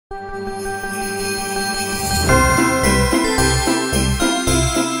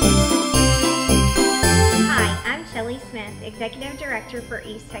Executive Director for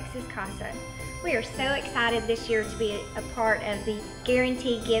East Texas CASA. We are so excited this year to be a part of the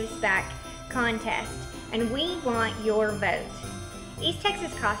Guaranty Gives Back contest, and we want your vote. East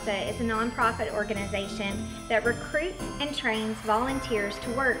Texas CASA is a nonprofit organization that recruits and trains volunteers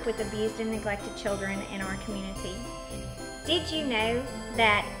to work with abused and neglected children in our community. Did you know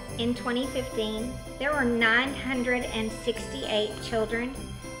that in 2015, there were 968 children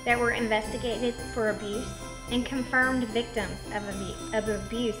that were investigated for abuse and confirmed victims of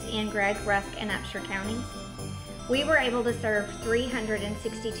abuse in Gregg, Rusk, and Upshur counties? We were able to serve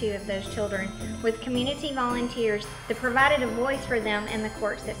 362 of those children with community volunteers that provided a voice for them in the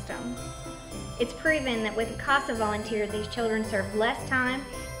court system. It's proven that with a CASA volunteer, these children serve less time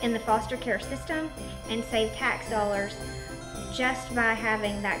in the foster care system and save tax dollars just by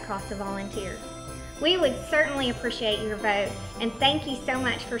having that CASA volunteer. We would certainly appreciate your vote, and thank you so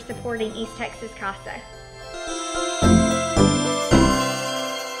much for supporting East Texas CASA.